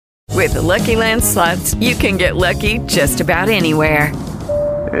With the Lucky Land Slots, you can get lucky just about anywhere.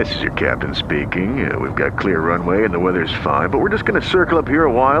 This is your captain speaking. We've got clear runway and the weather's fine, but we're just going to circle up here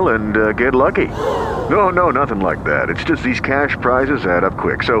a while and get lucky. No, nothing like that. It's just these cash prizes add up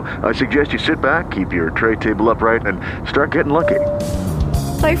quick. So I suggest you sit back, keep your tray table upright, and start getting lucky.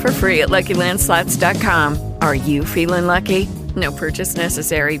 Play for free at LuckyLandSlots.com. Are you feeling lucky? No purchase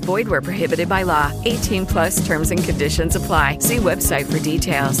necessary. Void where prohibited by law. 18 plus terms and conditions apply. See website for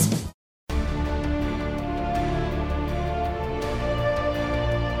details.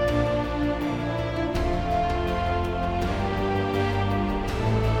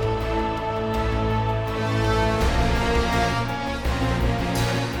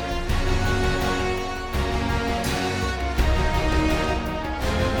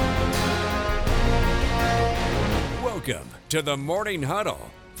 Welcome to the Morning Huddle,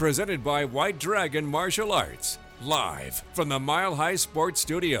 presented by White Dragon Martial Arts. Live from the Mile High Sports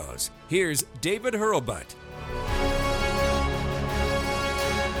Studios, here's David Hurlbut.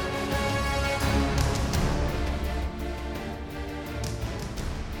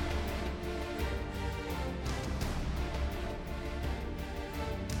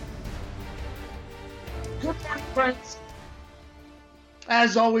 Good morning, friends.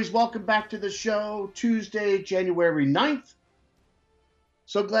 As always, welcome back to the show, Tuesday, January 9th.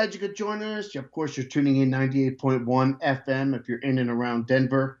 So glad you could join us. Of course, you're tuning in 98.1 FM if you're in and around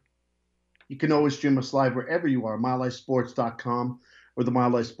Denver. You can always stream us live wherever you are, milehighsports.com or the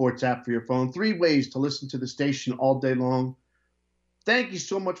Mile High Sports app for your phone. 3 ways to listen to the station all day long. Thank you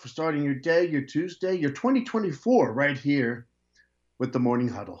so much for starting your day, your Tuesday, your 2024 right here with the Morning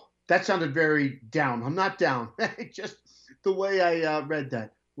Huddle. That sounded very down. I'm not down. Just the way I read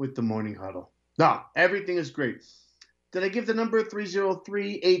that with the Morning Huddle. No, everything is great. Did I give the number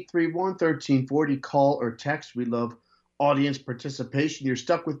 303-831-1340? Call or text. We love audience participation. You're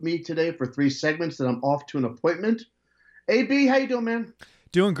stuck with me today for 3 segments, then I'm off to an appointment. AB, how you doing, man?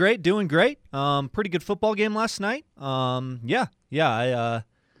 Doing great. Pretty good football game last night. I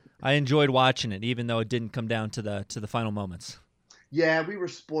enjoyed watching it, even though it didn't come down to the final moments. Yeah, we were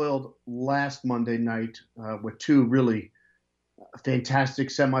spoiled last Monday night with 2 really fantastic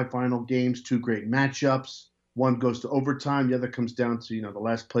semifinal games, 2 great matchups. One goes to overtime, the other comes down to the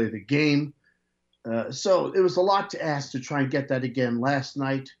last play of the game. So it was a lot to ask to try and get that again last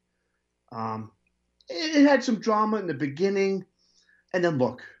night. It had some drama in the beginning, and then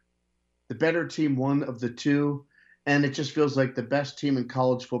look, the better team won of the 2, and it just feels like the best team in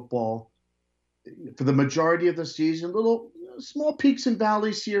college football for the majority of the season. Little small peaks and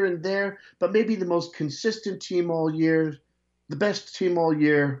valleys here and there, but maybe the most consistent team all year. The best team all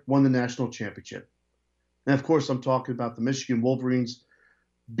year won the national championship. And, of course, I'm talking about the Michigan Wolverines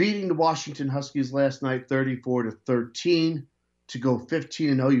beating the Washington Huskies last night 34-13 to go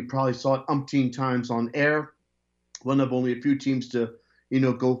 15-0. You probably saw it umpteen times on air. One of only a few teams to,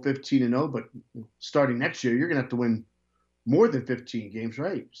 go 15-0. But starting next year, you're going to have to win more than 15 games,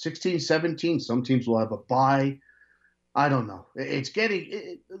 right? 16, 17. Some teams will have a bye. I don't know.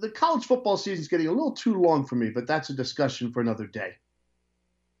 The college football season is getting a little too long for me, but that's a discussion for another day.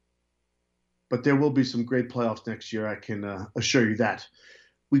 But there will be some great playoffs next year, I can assure you that.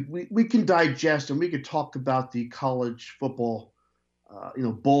 We can digest and we could talk about the college football,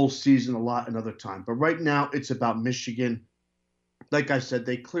 bowl season a lot another time. But right now, it's about Michigan. Like I said,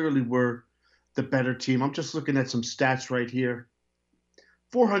 they clearly were the better team. I'm just looking at some stats right here.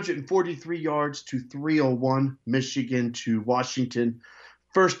 443 yards to 301, Michigan to Washington.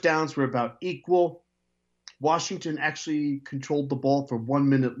 First downs were about equal. Washington actually controlled the ball for 1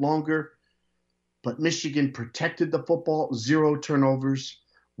 minute longer, but Michigan protected the football, 0 turnovers.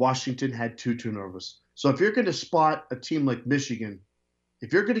 Washington had 2 turnovers. So if you're going to spot a team like Michigan,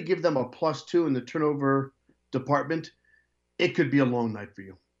 if you're going to give them a +2 in the turnover department, it could be a long night for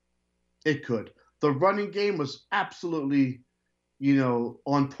you. It could. The running game was absolutely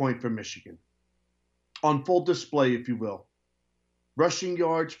on point for Michigan. On full display, if you will. Rushing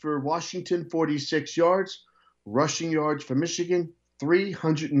yards for Washington, 46 yards. Rushing yards for Michigan,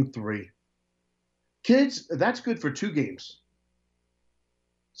 303. Kids, that's good for 2 games.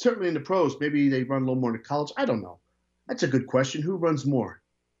 Certainly in the pros, maybe they run a little more in college. I don't know. That's a good question. Who runs more,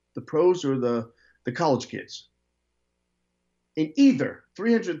 the pros or the college kids? In either,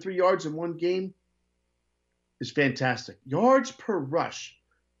 303 yards in 1 game is fantastic. Yards per rush.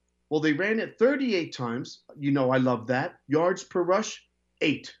 Well, they ran it 38 times. I love that. Yards per rush,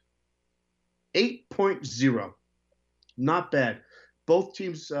 8. 8.0. Not bad. Both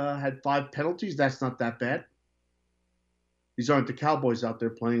teams had 5 penalties. That's not that bad. These aren't the Cowboys out there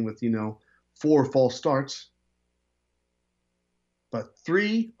playing with, 4 false starts. but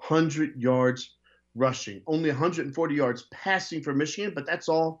 300 yards rushing. Only 140 yards passing for Michigan, but that's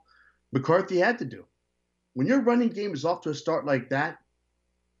all McCarthy had to do. When your running game is off to a start like that,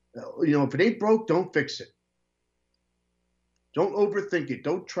 if it ain't broke, don't fix it. Don't overthink it.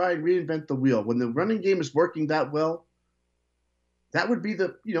 Don't try and reinvent the wheel. When the running game is working that well, that would be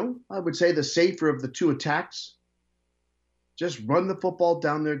I would say the safer of the two attacks. Just run the football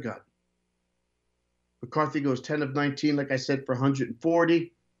down their gut. McCarthy goes 10 of 19, like I said, for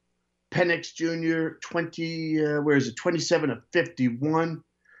 140. Penix Jr., 27 of 51.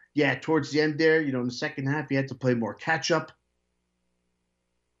 Yeah, towards the end there, in the second half, he had to play more catch-up.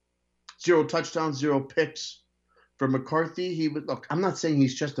 0 touchdowns, 0 picks. For McCarthy, look, I'm not saying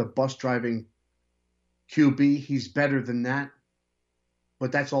he's just a bus-driving QB. He's better than that.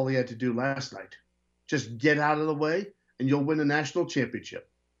 But that's all he had to do last night. Just get out of the way, and you'll win a national championship.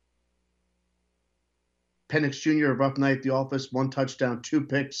 Penix Jr., a rough night at the office, 1 touchdown, 2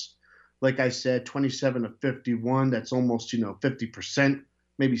 picks. Like I said, 27 of 51. That's almost, 50%,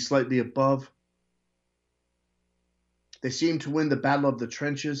 maybe slightly above. They seem to win the battle of the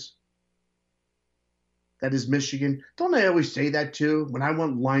trenches. That is Michigan. Don't I always say that too? When I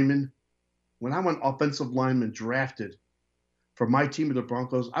want offensive linemen drafted for my team of the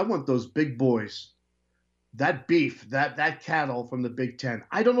Broncos, I want those big boys, that beef, that cattle from the Big Ten.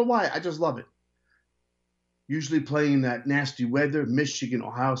 I don't know why. I just love it. Usually playing in that nasty weather, Michigan,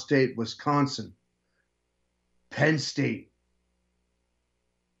 Ohio State, Wisconsin, Penn State.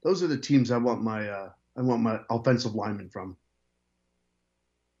 Those are the teams I want my offensive linemen from.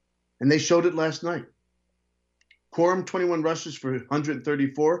 And they showed it last night. Corum, 21 rushes for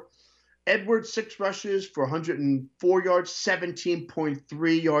 134. Edwards, 6 rushes for 104 yards,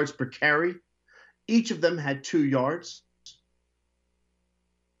 17.3 yards per carry. Each of them had 2 yards.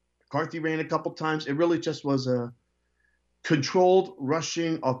 McCarthy ran a couple times. It really just was a controlled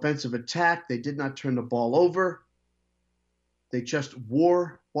rushing offensive attack. They did not turn the ball over. They just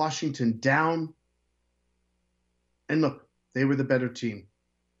wore Washington down. And look, they were the better team.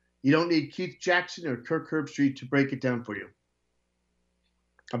 You don't need Keith Jackson or Kirk Herbstreit to break it down for you.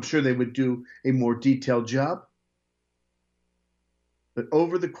 I'm sure they would do a more detailed job. But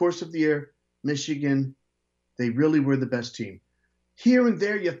over the course of the year, Michigan, they really were the best team. Here and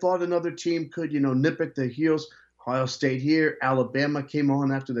there, you thought another team could, nip at the heels. Ohio State here. Alabama came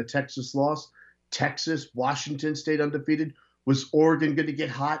on after the Texas loss. Texas, Washington stayed undefeated. Was Oregon going to get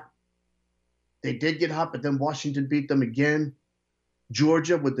hot? They did get hot, but then Washington beat them again.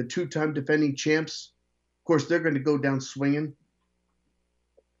 Georgia with the 2-time defending champs. Of course, they're going to go down swinging.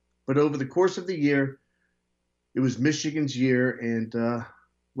 But over the course of the year, it was Michigan's year, and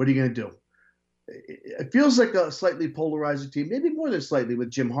what are you going to do? It feels like a slightly polarizing team, maybe more than slightly, with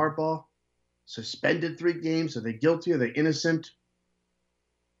Jim Harbaugh. Suspended 3 games. Are they guilty? Are they innocent?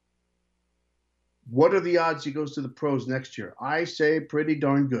 What are the odds he goes to the pros next year? I say pretty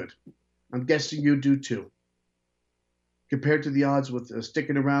darn good. I'm guessing you do too. Compared to the odds with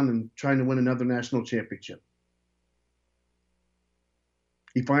sticking around and trying to win another national championship.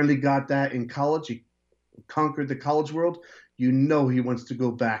 He finally got that in college. He conquered the college world. He wants to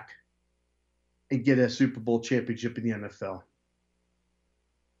go back and get a Super Bowl championship in the NFL.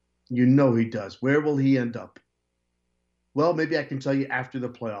 He does. Where will he end up? Well, maybe I can tell you after the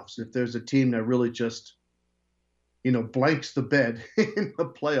playoffs. If there's a team that really just, blanks the bed in the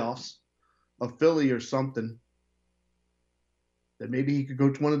playoffs, a Philly or something, then maybe he could go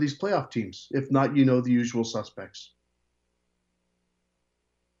to one of these playoff teams. If not, the usual suspects.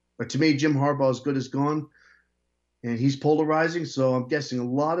 But to me, Jim Harbaugh, as good as gone, and he's polarizing. So I'm guessing a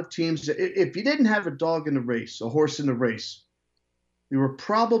lot of teams, if you didn't have a dog in the race, a horse in the race, you were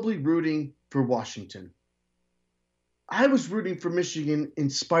probably rooting for Washington. I was rooting for Michigan in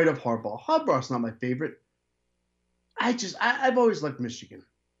spite of Harbaugh. Harbaugh's not my favorite. I've always liked Michigan.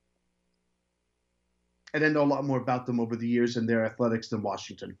 And I know a lot more about them over the years and their athletics than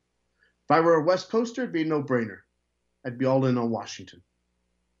Washington. If I were a West Coaster, it'd be a no-brainer. I'd be all in on Washington.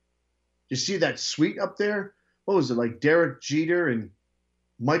 You see that suite up there? What was it, like Derek Jeter and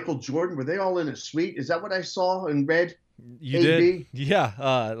Michael Jordan? Were they all in a suite? Is that what I saw and read? You did?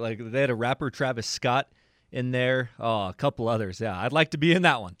 Yeah. Like they had a rapper, Travis Scott, in there. Oh, a couple others. Yeah, I'd like to be in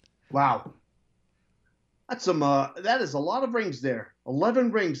that one. Wow. That's that is a lot of rings there.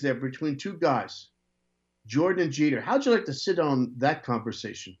 11 rings there between 2 guys. Jordan and Jeter. How'd you like to sit on that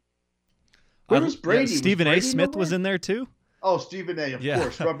conversation? Where was Brady? Stephen A. Smith was in there too? Oh, Stephen A., of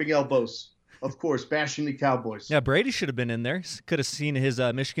course, rubbing elbows. Of course, bashing the Cowboys. Yeah, Brady should have been in there. Could have seen his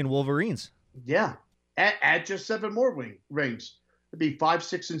Michigan Wolverines. Yeah. Add just 7 more rings. It'd be 5,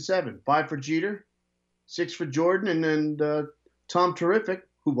 6, and 7. 5 for Jeter, 6 for Jordan, and then Tom Terrific,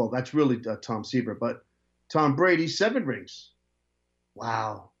 well, that's really Tom Seaver, but Tom Brady, 7 rings.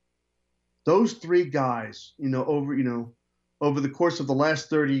 Wow. Those 3 guys, over the course of the last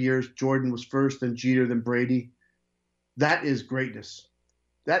 30 years, Jordan was first, then Jeter, then Brady. That is greatness.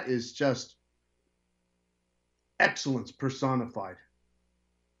 That is just excellence personified.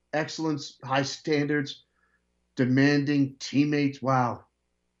 Excellence, high standards, demanding teammates. Wow.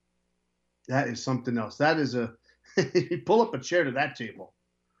 That is something else. That is you pull up a chair to that table.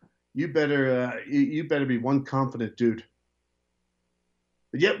 You better be one confident dude.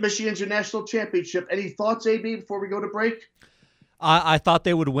 But yep, Michigan's your national championship. Any thoughts, AB, before we go to break? I thought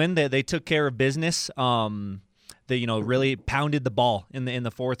they would win. They took care of business. They really pounded the ball in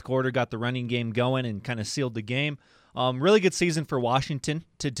the fourth quarter, got the running game going, and kind of sealed the game. Really good season for Washington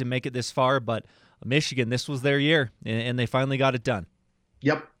to make it this far, but Michigan, this was their year, and they finally got it done.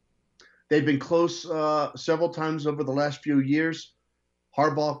 Yep. They've been close several times over the last few years.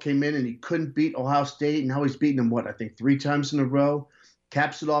 Harbaugh came in and he couldn't beat Ohio State, and now he's beaten them, I think 3 times in a row.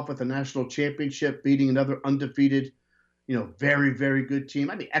 Caps it off with a national championship, beating another undefeated, very, very good team.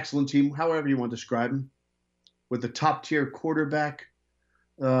 I mean, excellent team, however you want to describe them, with a top-tier quarterback.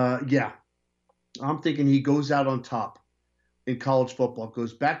 Yeah, I'm thinking he goes out on top in college football,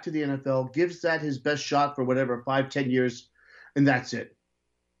 goes back to the NFL, gives that his best shot for whatever, 5-10 years, and that's it.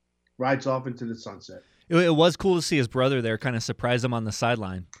 Rides off into the sunset. It was cool to see his brother there kind of surprise him on the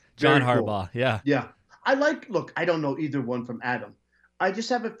sideline. John Harbaugh, cool. Yeah. Yeah. I don't know either one from Adam. I just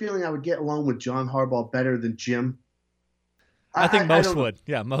have a feeling I would get along with John Harbaugh better than Jim. I think most would.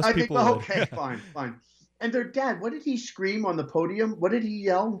 Yeah, most people would. Okay, fine. And their dad, what did he scream on the podium? What did he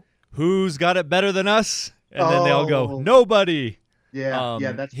yell? Who's got it better than us? And then they all go, nobody. Yeah,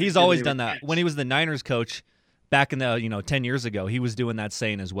 he's always done that. When he was the Niners coach back in the 10 years ago, he was doing that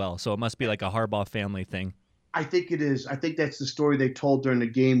saying as well. So it must be like a Harbaugh family thing. I think it is. I think that's the story they told during the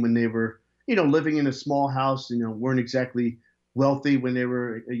game when they were, living in a small house, weren't exactly wealthy when they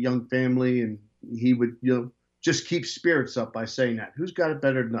were a young family, and he would, just keep spirits up by saying that. Who's got it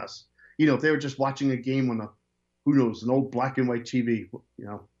better than us? If they were just watching a game on an old black and white TV,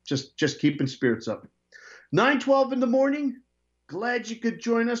 just keeping spirits up. 9:12 in the morning. Glad you could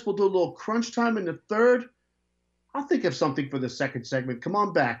join us. We'll do a little crunch time in the third. I'll think of something for the second segment. Come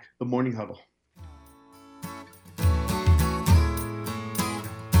on back, the Morning Huddle.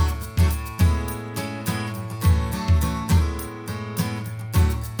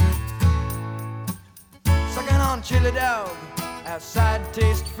 Sucking on chili dog, outside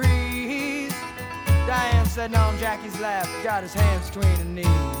taste freeze. Diane sitting on Jackie's lap, got his hands between her knees.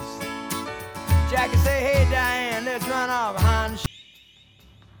 Jackie say, hey Diane, let's run off behind the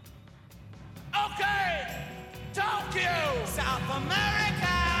Okay! Tokyo, South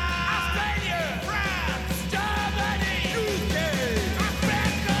America, Australia, France, Germany, UK,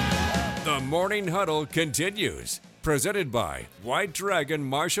 Africa. The Morning Huddle continues, presented by White Dragon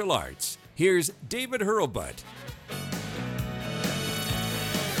Martial Arts. Here's David Hurlbutt.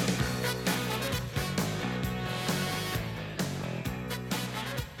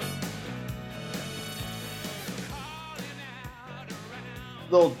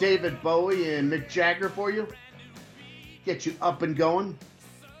 Little David Bowie and Mick Jagger for you. Get you up and going.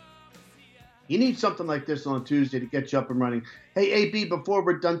 You need something like this on Tuesday to get you up and running. Hey, AB, before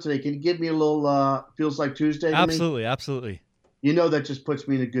we're done today, can you give me a little Feels Like Tuesday to Absolutely, me? Absolutely. That just puts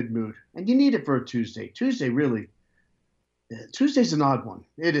me in a good mood. And you need it for a Tuesday. Tuesday's an odd one.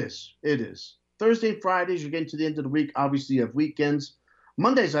 It is. Thursday, Fridays, you're getting to the end of the week. Obviously, you have weekends.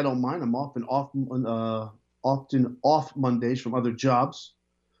 Mondays, I don't mind. I'm often off Mondays from other jobs.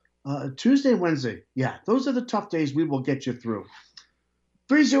 Tuesday and Wednesday, yeah, those are the tough days we will get you through.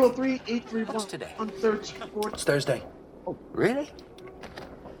 303-831. What's today? 134. It's Thursday. Oh, really?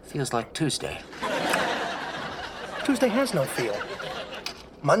 Feels like Tuesday. Tuesday has no feel.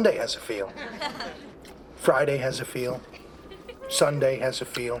 Monday has a feel. Friday has a feel. Sunday has a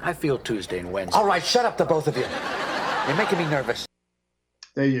feel. I feel Tuesday and Wednesday. All right, shut up, the both of you. You're making me nervous.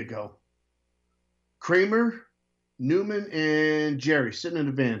 There you go. Kramer, Newman, and Jerry sitting in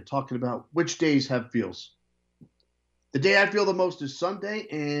a van talking about which days have feels. The day I feel the most is Sunday,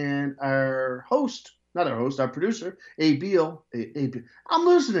 and our producer, AB. I'm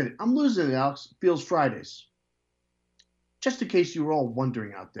losing it, Alex. Feels Fridays. Just in case you were all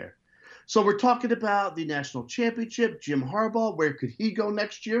wondering out there. So we're talking about the national championship, Jim Harbaugh. Where could he go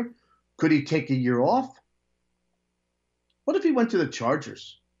next year? Could he take a year off? What if he went to the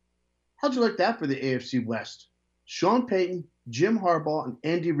Chargers? How'd you like that for the AFC West? Sean Payton, Jim Harbaugh, and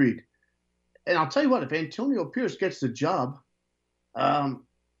Andy Reid. And I'll tell you what, if Antonio Pierce gets the job, I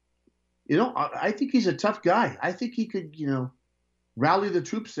think he's a tough guy. I think he could, rally the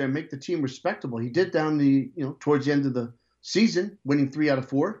troops there, make the team respectable. He did towards the end of the season, winning 3 out of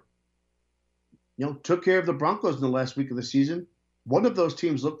 4. Took care of the Broncos in the last week of the season. One of those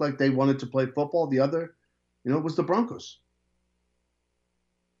teams looked like they wanted to play football. The other, was the Broncos.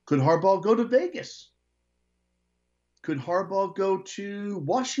 Could Harbaugh go to Vegas? Could Harbaugh go to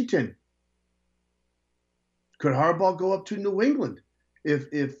Washington? Could Harbaugh go up to New England if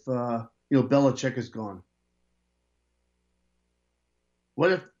Belichick is gone?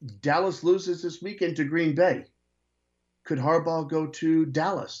 What if Dallas loses this weekend to Green Bay? Could Harbaugh go to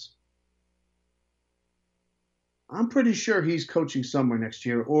Dallas? I'm pretty sure he's coaching somewhere next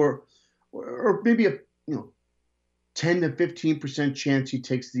year, or maybe a 10 to 15% chance he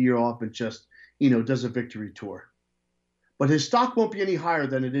takes the year off and just does a victory tour. But his stock won't be any higher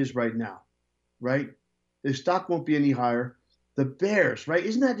than it is right now, right? His stock won't be any higher. The Bears, right?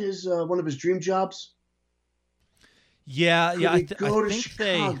 Isn't that his one of his dream jobs? Yeah. I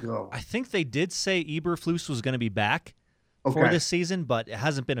think they did say Eberflus was going to be back for this season, but it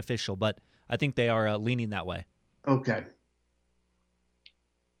hasn't been official. But I think they are leaning that way. Okay.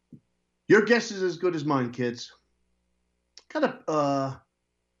 Your guess is as good as mine, kids. Got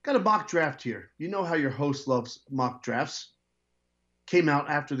a mock draft here. You know how your host loves mock drafts. Came out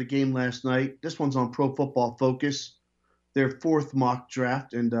after the game last night. This one's on Pro Football Focus, their 4th mock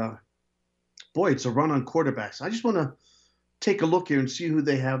draft. And, boy, it's a run on quarterbacks. I just want to take a look here and see who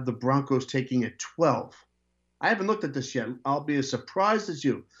they have the Broncos taking at 12. I haven't looked at this yet. I'll be as surprised as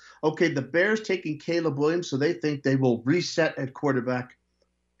you. Okay, the Bears taking Caleb Williams, so they think they will reset at quarterback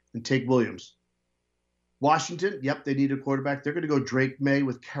and take Williams. Washington, yep, they need a quarterback. They're going to go Drake May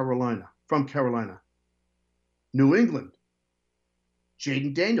from Carolina. New England,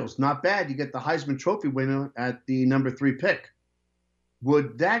 Jaden Daniels, not bad. You get the Heisman Trophy winner at the number 3 pick.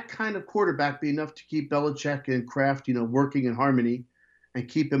 Would that kind of quarterback be enough to keep Belichick and Kraft, working in harmony and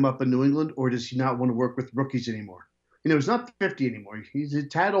keep him up in New England, or does he not want to work with rookies anymore? He's not 50 anymore. He's a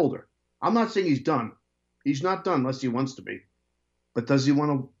tad older. I'm not saying he's done. He's not done unless he wants to be. But does he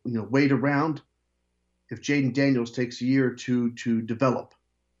want to, wait around if Jaden Daniels takes a year or two to develop?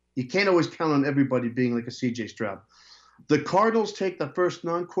 You can't always count on everybody being like a C.J. Stroud. The Cardinals take the first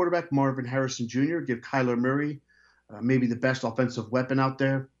non-quarterback, Marvin Harrison Jr., give Kyler Murray maybe the best offensive weapon out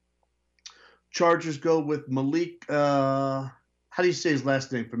there. Chargers go with Malik, how do you say his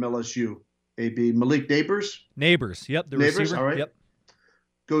last name from LSU? AB Malik Neighbors? Neighbors, yep. The Neighbors, receiver. all right. Yep.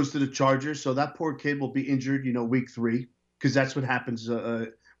 Goes to the Chargers. So that poor kid will be injured, week 3, because that's what happens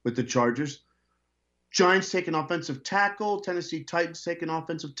with the Chargers. Giants take an offensive tackle. Tennessee Titans take an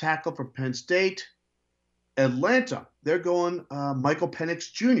offensive tackle from Penn State. Atlanta, they're going Michael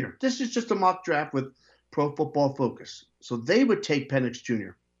Penix Jr. This is just a mock draft with Pro Football Focus. So they would take Penix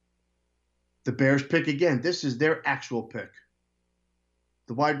Jr. The Bears pick again. This is their actual pick.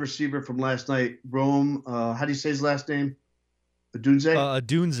 The wide receiver from last night, Rome, how do you say his last name? Adunze?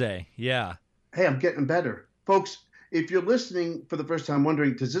 Adunze, yeah. Hey, I'm getting better. Folks, if you're listening for the first time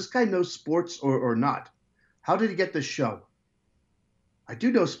wondering, does this guy know sports or not? How did he get this show? I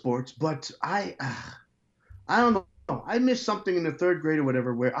do know sports, but I don't know. I missed something in the 3rd grade or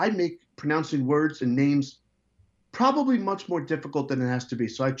whatever where I make pronouncing words and names probably much more difficult than it has to be.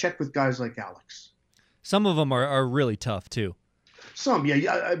 So I checked with guys like Alex. Some of them are really tough, too. Some,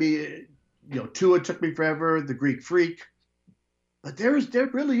 yeah. I mean, Tua took me forever, the Greek Freak. But there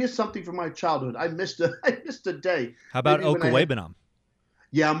really is something from my childhood. I missed a day. How about Okawebenam?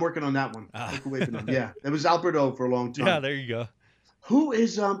 Yeah, I'm working on that one. Okawebenam, yeah. It was Alberto for a long time. Yeah, there you go. Who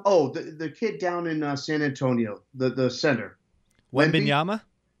is the kid down in San Antonio, the center? Wembenyama?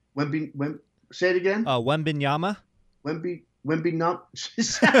 Say it again? Wembenyama? Wemby not.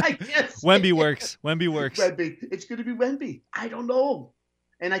 Wemby works. Wemby. It's going to be Wemby. I don't know.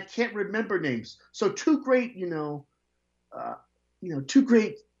 And I can't remember names. So two great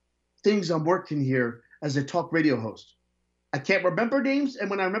things I'm working here as a talk radio host. I can't remember names, and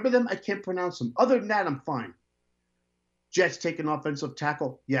when I remember them, I can't pronounce them. Other than that, I'm fine. Jets take an offensive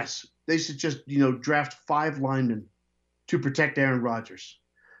tackle. Yes. They should just, draft 5 linemen to protect Aaron Rodgers.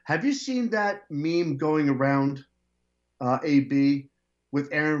 Have you seen that meme going around, AB, with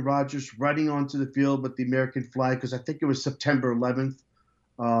Aaron Rodgers running onto the field with the American flag? Because I think it was September 11th,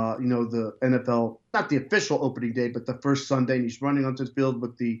 the NFL, not the official opening day, but the first Sunday, and he's running onto the field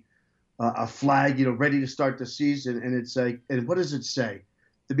with the a flag, ready to start the season. And it's like, and what does it say?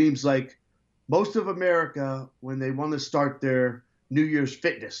 The meme's like, most of America, when they want to start their New Year's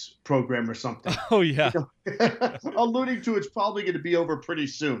fitness program or something. Oh, yeah. Alluding to it's probably going to be over pretty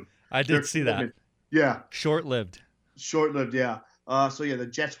soon. I did see that. Yeah. Short-lived, yeah. The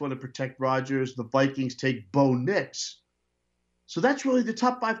Jets want to protect Rodgers. The Vikings take Bo Nix. So that's really the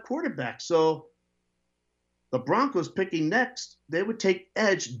top 5 quarterbacks. So the Broncos picking next, they would take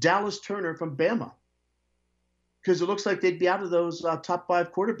edge Dallas Turner from Bama, because it looks like they'd be out of those top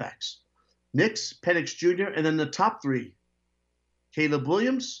 5 quarterbacks. Nix, Penix Jr., and then the top 3, Caleb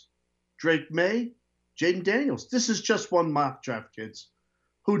Williams, Drake May, Jaden Daniels. This is just one mock draft, kids.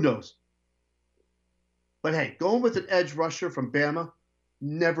 Who knows? But hey, going with an edge rusher from Bama,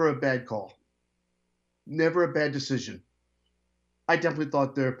 never a bad call. Never a bad decision. I definitely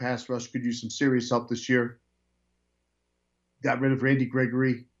thought their pass rush could use some serious help this year. Got rid of Randy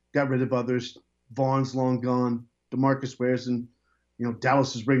Gregory, got rid of others. Vaughn's long gone. DeMarcus Ware's in,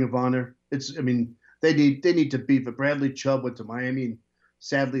 Dallas's Ring of Honor. They need to beef it. Bradley Chubb went to Miami and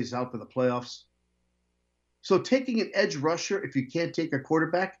sadly is out for the playoffs. So taking an edge rusher, if you can't take a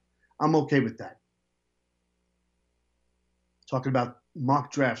quarterback, I'm okay with that. Talking about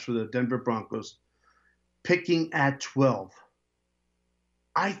mock drafts for the Denver Broncos. Picking at 12.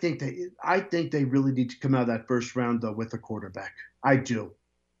 I think they really need to come out of that first round, though, with a quarterback. I do.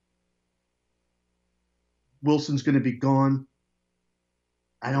 Wilson's going to be gone.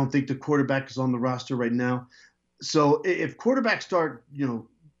 I don't think the quarterback is on the roster right now. So if quarterbacks start,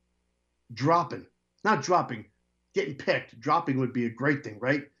 getting picked, dropping would be a great thing,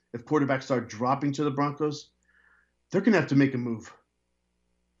 right? If quarterbacks start dropping to the Broncos, they're going to have to make a move.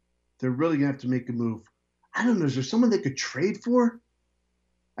 They're really going to have to make a move. I don't know. Is there someone they could trade for?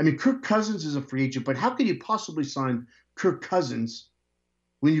 Kirk Cousins is a free agent, but how could you possibly sign Kirk Cousins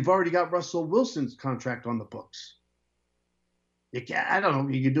when you've already got Russell Wilson's contract on the books? I don't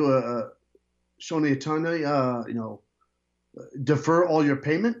know. You could do a Shoni Atane, defer all your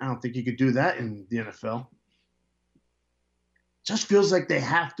payment. I don't think you could do that in the NFL. Just feels like they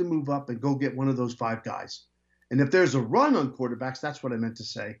have to move up and go get one of those 5 guys. And if there's a run on quarterbacks, that's what I meant to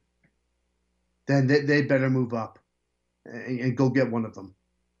say, then they better move up and go get one of them.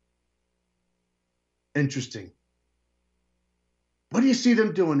 Interesting. What do you see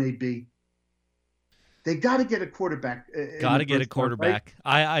them doing, AB? They got to get a quarterback. Got to get a quarterback.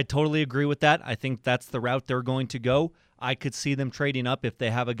 Right? I totally agree with that. I think that's the route they're going to go. I could see them trading up if they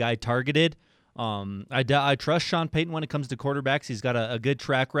have a guy targeted. I trust Sean Payton when it comes to quarterbacks. He's got a good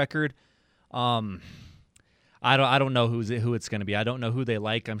track record. I don't know who it's going to be. I don't know who they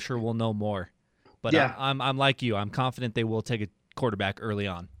like. I'm sure we'll know more. But yeah. I'm like you. I'm confident they will take a quarterback early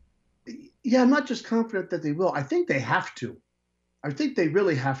on. Yeah, I'm not just confident that they will. I think they have to. I think they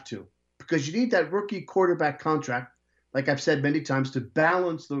really have to, because you need that rookie quarterback contract, like I've said many times, to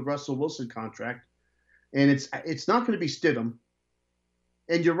balance the Russell Wilson contract. And it's not going to be Stidham.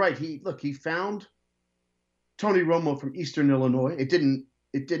 And you're right. He found Tony Romo from Eastern Illinois. It didn't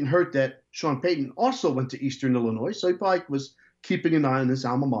hurt that Sean Payton also went to Eastern Illinois, so he probably was keeping an eye on his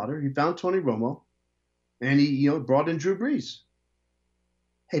alma mater. He found Tony Romo, and he brought in Drew Brees.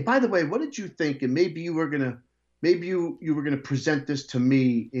 Hey, by the way, what did you think? And maybe you were gonna present this to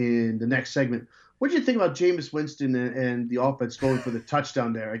me in the next segment. What did you think about Jameis Winston and the offense going for the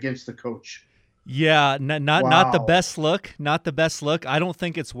touchdown there against the coach? Yeah, not the best look. Not the best look. I don't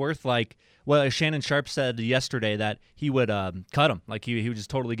think it's worth Shannon Sharp said yesterday that he would cut him. He would just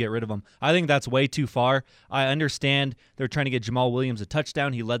totally get rid of him. I think that's way too far. I understand they're trying to get Jamal Williams a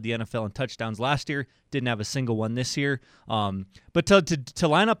touchdown. He led the NFL in touchdowns last year. Didn't have a single one this year. But to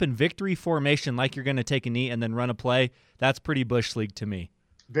line up in victory formation like you're going to take a knee and then run a play, that's pretty Bush League to me.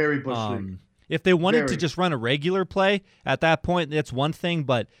 Very Bush League. If they wanted to just run a regular play, at that point, that's one thing.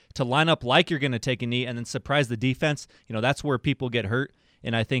 But to line up like you're going to take a knee and then surprise the defense, that's where people get hurt.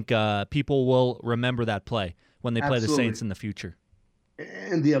 And I think people will remember that play when they play the Saints in the future.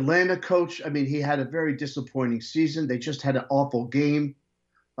 And the Atlanta coach, he had a very disappointing season. They just had an awful game.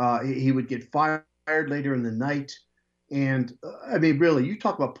 He would get fired later in the night. And, really, you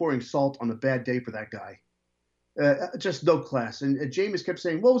talk about pouring salt on a bad day for that guy. Just no class. And Jameis kept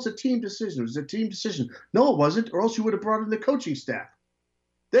saying, well, it was a team decision. It was a team decision. No, it wasn't, or else you would have brought in the coaching staff.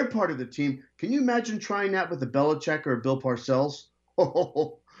 They're part of the team. Can you imagine trying that with a Belichick or a Bill Parcells?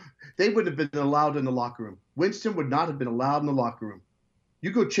 Oh, they wouldn't have been allowed in the locker room. Winston would not have been allowed in the locker room.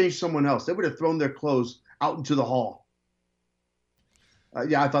 You go change someone else. They would have thrown their clothes out into the hall.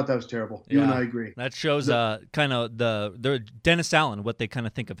 I thought that was terrible. You and I agree. That shows kind of the Dennis Allen, what they kind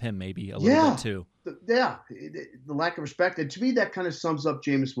of think of him maybe a little bit too. The lack of respect. And to me, that kind of sums up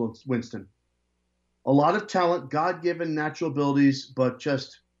Jameis Winston. A lot of talent, God-given natural abilities, but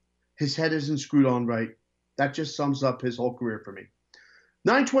just his head isn't screwed on right. That just sums up his whole career for me.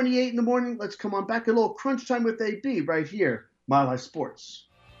 9:28 in the morning. Let's come on back. A little crunch time with AB right here. Mile High Sports.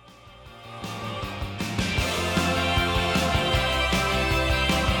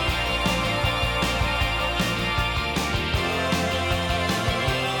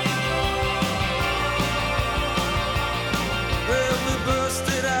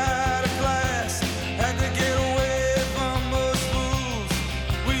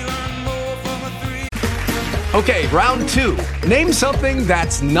 Okay, round 2. Name something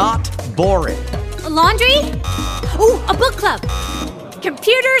that's not boring. A laundry? Ooh, a book club.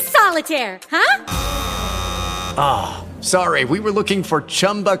 Computer solitaire, huh? Ah, sorry, we were looking for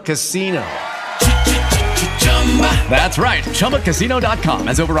Chumba Casino. That's right, ChumbaCasino.com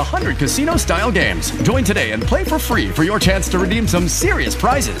has over 100 casino-style games. Join today and play for free for your chance to redeem some serious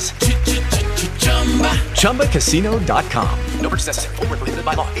prizes. ChumbaCasino.com. No purchase necessary. Void where prohibited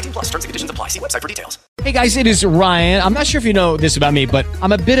by law. 18 plus. Terms and conditions apply. See website for details. Hey guys, it is Ryan. I'm not sure if you know this about me, but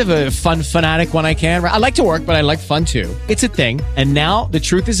I'm a bit of a fun fanatic when I can. I like to work, but I like fun too. It's a thing. And now the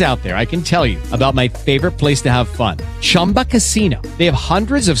truth is out there. I can tell you about my favorite place to have fun. Chumba Casino. They have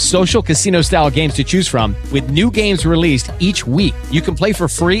hundreds of social casino style games to choose from with new games released each week. You can play for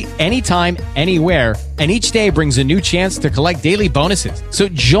free anytime, anywhere. And each day brings a new chance to collect daily bonuses. So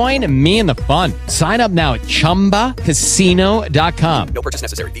join me in the fun. Sign up now at ChumbaCasino.com. No purchase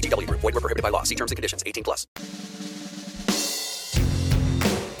necessary. VGW. Void where prohibited by law. See terms and conditions. 18 plus.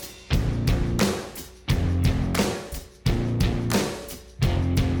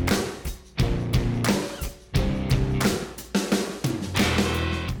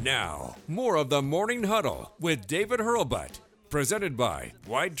 Now, more of the Morning Huddle with David Hurlbutt, presented by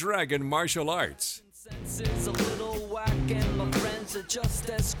White Dragon Martial Arts. Senses a little whack and my friends are just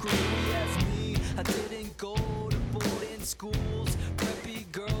as screwy as me. I didn't go to boarding schools.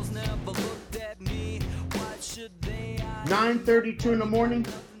 Preppy girls never looked at me. Why should they? 9:32 in the morning.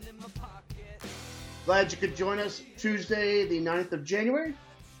 Glad you could join us Tuesday, the 9th of January.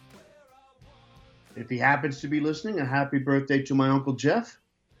 If he happens to be listening, a happy birthday to my Uncle Jeff.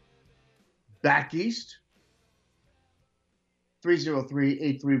 Back east.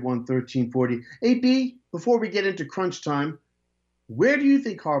 303-831-1340. AB, before we get into crunch time, where do you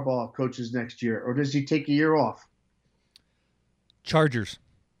think Harbaugh coaches next year, or does he take a year off? Chargers.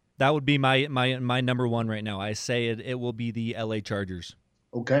 That would be my number one right now. I say it will be the LA Chargers.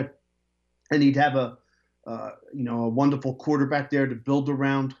 Okay. And he'd have a wonderful quarterback there to build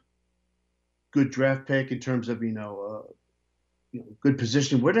around. Good draft pick in terms of, good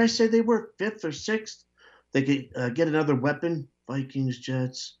position. Where did I say they were? 5th or 6th? They could get another weapon. Vikings,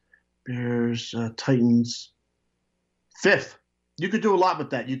 Jets, Bears, Titans. 5th. You could do a lot with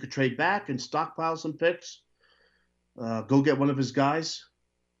that. You could trade back and stockpile some picks. Go get one of his guys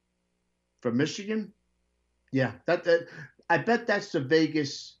from Michigan. Yeah, that I bet that's the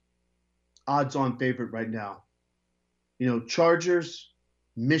Vegas odds-on favorite right now. Chargers,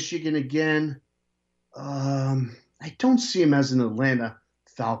 Michigan again. I don't see him as an Atlanta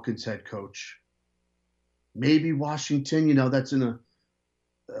Falcons head coach. Maybe Washington, that's in a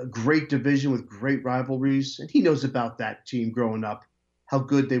great division with great rivalries. And he knows about that team growing up, how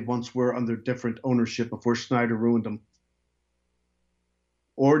good they once were under different ownership before Snyder ruined them.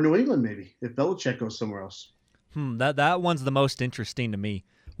 Or New England, maybe, if Belichick goes somewhere else. That one's the most interesting to me,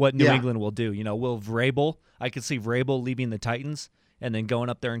 what New England will do. Will Vrabel, I could see Vrabel leaving the Titans and then going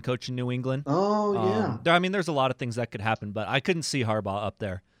up there and coaching New England. Oh, yeah. There's a lot of things that could happen, but I couldn't see Harbaugh up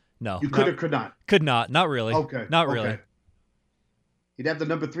there. No. You could or could not? Could not. Not really. Okay. Not really. Okay. He'd have the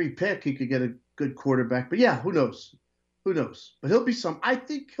number 3 pick. He could get a good quarterback. But yeah, who knows? Who knows? But he'll be I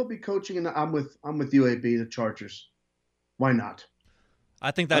think he'll be coaching, and I'm with UAB, the Chargers. Why not? I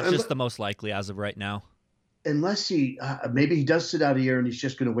think that's just the most likely as of right now. Unless maybe he does sit out a year and he's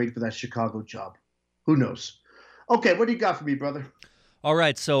just going to wait for that Chicago job. Who knows? Okay, what do you got for me, brother? All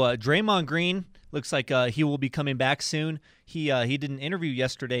right, so Draymond Green looks like he will be coming back soon. He did an interview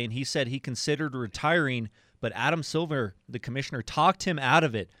yesterday, and he said he considered retiring, but Adam Silver, the commissioner, talked him out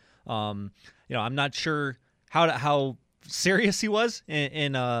of it. I'm not sure how serious he was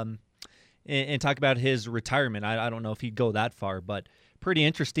in talk about his retirement. I don't know if he'd go that far, but pretty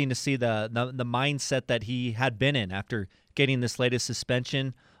interesting to see the mindset that he had been in after getting this latest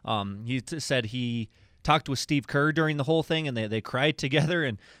suspension. He said he talked with Steve Kerr during the whole thing, and they cried together,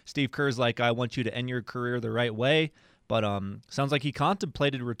 and Steve Kerr's like, I want you to end your career the right way. But sounds like he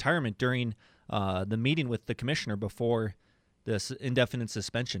contemplated retirement during the meeting with the commissioner before this indefinite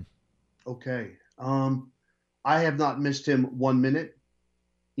suspension. Okay. I have not missed him 1 minute.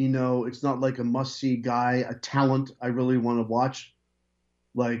 It's not like a must-see guy, a talent I really want to watch.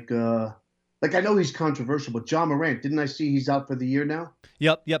 Like I know he's controversial, but John Morant, didn't I see he's out for the year now?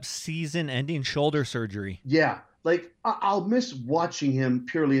 Yep. Season-ending shoulder surgery. Yeah. I'll miss watching him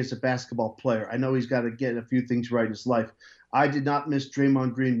purely as a basketball player. I know he's got to get a few things right in his life. I did not miss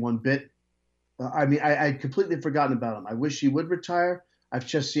Draymond Green one bit. I'd completely forgotten about him. I wish he would retire. I've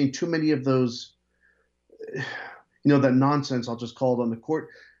just seen too many of those, that nonsense, I'll just call it, on the court.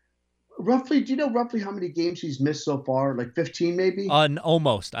 Do you know roughly how many games he's missed so far? Like 15 maybe?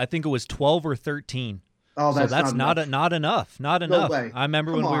 Almost. I think it was 12 or 13. Oh, So that's that's not enough. not enough. Not No enough. way. I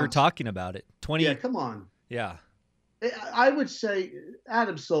remember Come when we were on. talking about it. 20. Yeah, come on. Yeah. I would say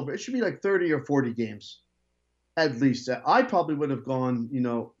Adam Silver, it should be like 30 or 40 games at least. I probably would have gone, a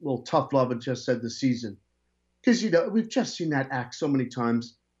little tough love and just said the season. Because, we've just seen that act so many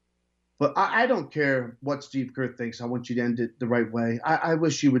times. But I don't care what Steve Kerr thinks. I want you to end it the right way. I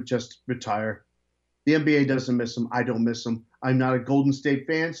wish you would just retire. The NBA doesn't miss him. I don't miss him. I'm not a Golden State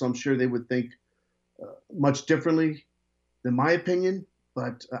fan, so I'm sure they would think much differently than my opinion.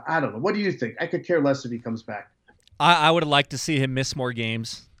 But I don't know. What do you think? I could care less if he comes back. I would like to see him miss more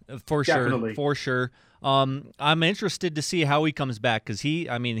games, for Definitely. sure. For sure. I'm interested to see how he comes back because he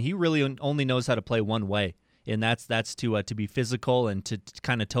really only knows how to play one way, and that's to be physical and to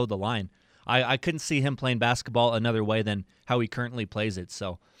kind of toe the line. I couldn't see him playing basketball another way than how he currently plays it.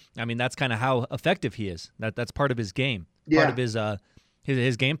 So, that's kind of how effective he is. That's part of his game, part of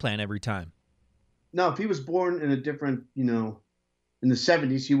his game plan every time. Now, if he was born in a different, in the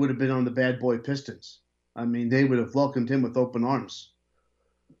 70s, he would have been on the bad boy Pistons. They would have welcomed him with open arms.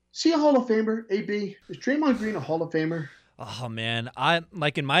 See a Hall of Famer, AB? Is Draymond Green a Hall of Famer? Oh, man.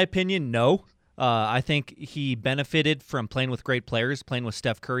 In my opinion, no. I think he benefited from playing with great players, playing with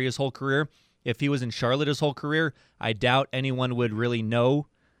Steph Curry his whole career. If he was in Charlotte his whole career, I doubt anyone would really know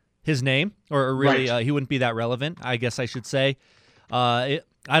his name or really Right. he wouldn't be that relevant, I guess I should say. I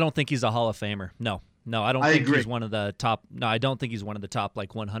don't think he's a Hall of Famer. No, I don't think agree. he's one of the top. No, I don't think he's one of the top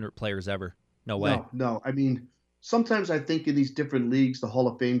 100 players ever. No way. No. Sometimes I think in these different leagues, the Hall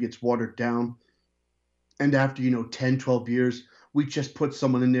of Fame gets watered down. And after, 10, 12 years, we just put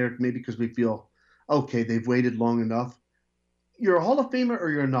someone in there maybe because we feel, okay, they've waited long enough. You're a Hall of Famer or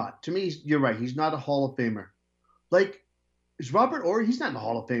you're not. To me, you're right. He's not a Hall of Famer. Is Robert Horry? He's not in the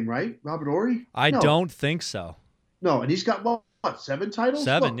Hall of Fame, right? Robert Horry? I No. don't think so. No, and he's got what 7 titles?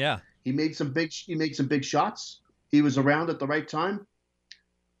 7, Look, yeah. He made some big shots. He was around at the right time.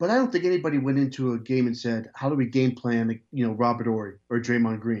 But I don't think anybody went into a game and said, how do we game plan, Robert Horry or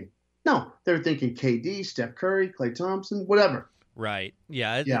Draymond Green? No, they're thinking KD, Steph Curry, Klay Thompson, whatever. Right.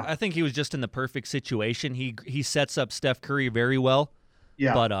 Yeah. Yeah. I think he was just in the perfect situation. He sets up Steph Curry very well.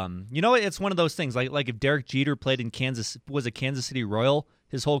 Yeah. But it's one of those things. Like if Derek Jeter played in was a Kansas City Royal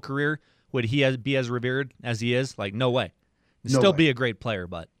his whole career, would he be as revered as he is? No way. He'd still be a great player,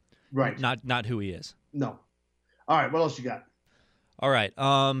 but right. Not who he is. No. All right. What else you got? All right.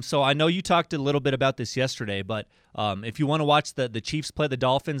 So I know you talked a little bit about this yesterday, but if you want to watch the Chiefs play the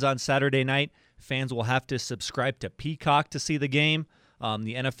Dolphins on Saturday night, fans will have to subscribe to Peacock to see the game.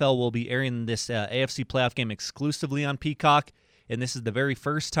 The NFL will be airing this AFC playoff game exclusively on Peacock, and this is the very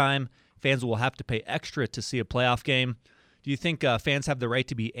first time fans will have to pay extra to see a playoff game. Do you think fans have the right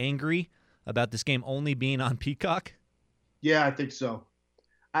to be angry about this game only being on Peacock? Yeah, I think so.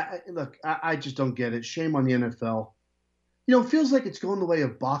 I just don't get it. Shame on the NFL. It feels like it's going the way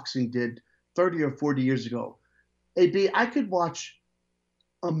of boxing did 30 or 40 years ago. AB, I could watch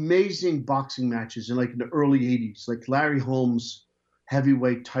amazing boxing matches in the early 80s, like Larry Holmes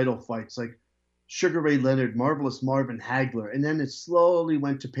heavyweight title fights, like Sugar Ray Leonard, Marvelous Marvin Hagler, and then it slowly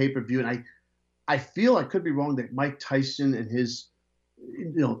went to pay-per-view. And I feel, I could be wrong, that Mike Tyson and his,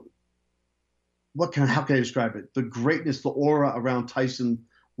 how can I describe it? The greatness, the aura around Tyson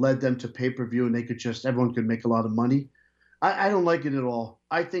led them to pay-per-view, and everyone could make a lot of money. I don't like it at all.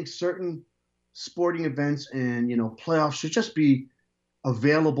 I think certain sporting events and, playoffs should just be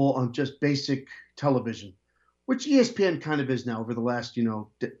available on just basic television, which ESPN kind of is now over the last,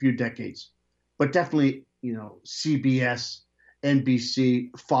 few decades. But definitely, CBS,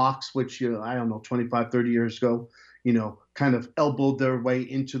 NBC, Fox, which, 25, 30 years ago, kind of elbowed their way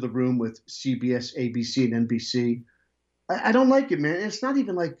into the room with CBS, ABC, and NBC. I don't like it, man. It's not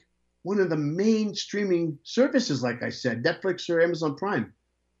even like one of the main streaming services, like I said, Netflix or Amazon Prime.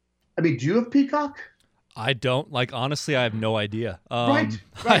 Do you have Peacock? I don't. Honestly, I have no idea. Right.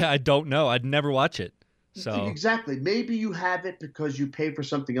 I don't know. I'd never watch it. So Exactly. Maybe you have it because you pay for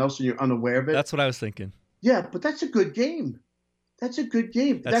something else and you're unaware of it. That's what I was thinking. Yeah, but that's a good game. That's the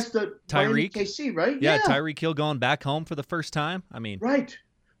Miami Tyreek, KC, right? Yeah, Tyreek Hill going back home for the first time. Right.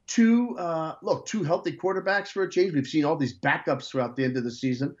 Two healthy quarterbacks for a change. We've seen all these backups throughout the end of the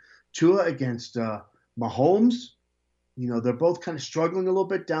season. Tua against Mahomes. They're both kind of struggling a little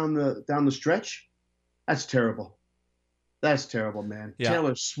bit down the stretch. That's terrible. That's terrible, man. Yeah.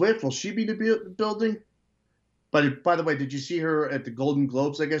 Taylor Swift, will she be in the building? But by the way, did you see her at the Golden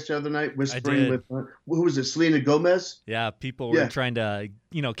Globes, I guess, the other night, whispering with who was it, Selena Gomez? Yeah, people were trying to,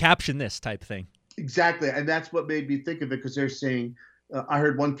 caption this type thing. Exactly, and that's what made me think of it, because they're saying, I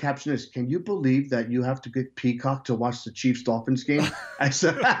heard one caption is, "Can you believe that you have to get Peacock to watch the Chiefs-Dolphins game?" I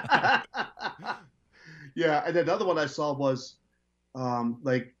said, Yeah, and another one I saw was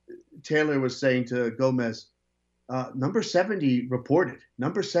like Taylor was saying to Gomez, number 70 reported.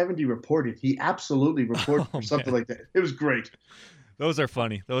 Number 70 reported. He absolutely reported or something like that. It was great. Those are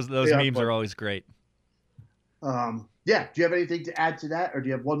funny. Those memes are always great. Yeah. Do you have anything to add to that, or do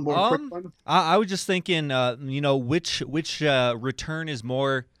you have one more quick one? I was just thinking, which return is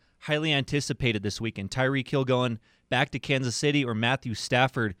more highly anticipated this weekend? Tyreek Hill going back to Kansas City, or Matthew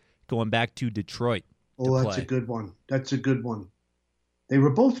Stafford going back to Detroit? That's a good one. That's a good one. They were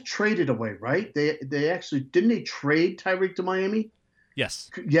both traded away, right? They actually didn't they trade Tyreek to Miami? Yes.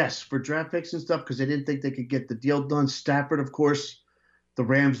 Yes, for draft picks and stuff because they didn't think they could get the deal done. Stafford, of course, the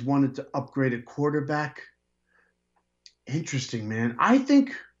Rams wanted to upgrade a quarterback. Interesting, man. I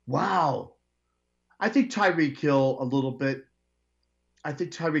think Tyreek Hill a little bit. I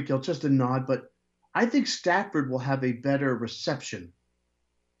think Tyreek Hill just a nod, but I think Stafford will have a better reception.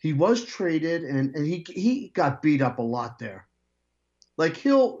 He was traded and he got beat up a lot there. Like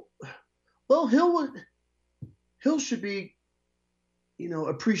Hill should be,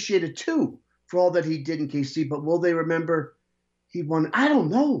 appreciated too for all that he did in KC. But will they remember he won? I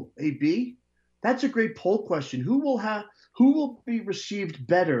don't know. AB, that's a great poll question. Who will be received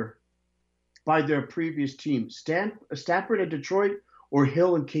better by their previous team? Stafford at Detroit or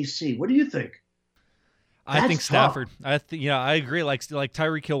Hill and KC? What do you think? I think Stafford. I agree. Like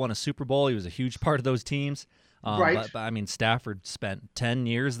Tyreek Hill won a Super Bowl. He was a huge part of those teams. Right. But I mean, Stafford spent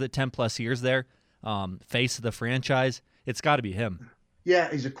 10 plus years there, face of the franchise. It's got to be him.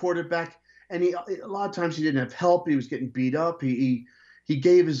 Yeah, he's a quarterback, and a lot of times he didn't have help. He was getting beat up. He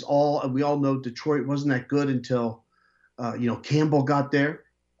gave his all, and we all know Detroit wasn't that good until Campbell got there.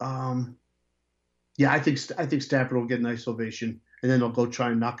 I think Stafford will get a nice ovation, and then they'll go try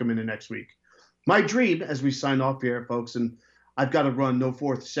and knock him in the next week. My dream, as we sign off here, folks, and I've got to run, no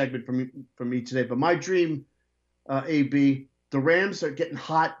fourth segment from me today, but my dream, AB, the Rams are getting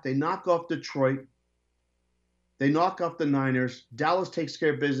hot. They knock off Detroit. They knock off the Niners. Dallas takes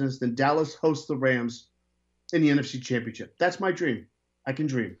care of business. Then Dallas hosts the Rams in the NFC Championship. That's my dream. I can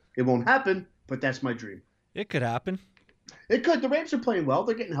dream. It won't happen, but that's my dream. It could happen. It could. The Rams are playing well.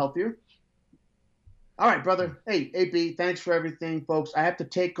 They're getting healthier. All right, brother. Hey, AB, thanks for everything, folks. I have to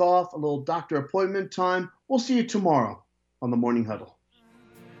take off. A little doctor appointment time. We'll see you tomorrow on the Morning Huddle.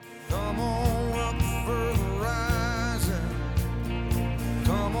 Come on.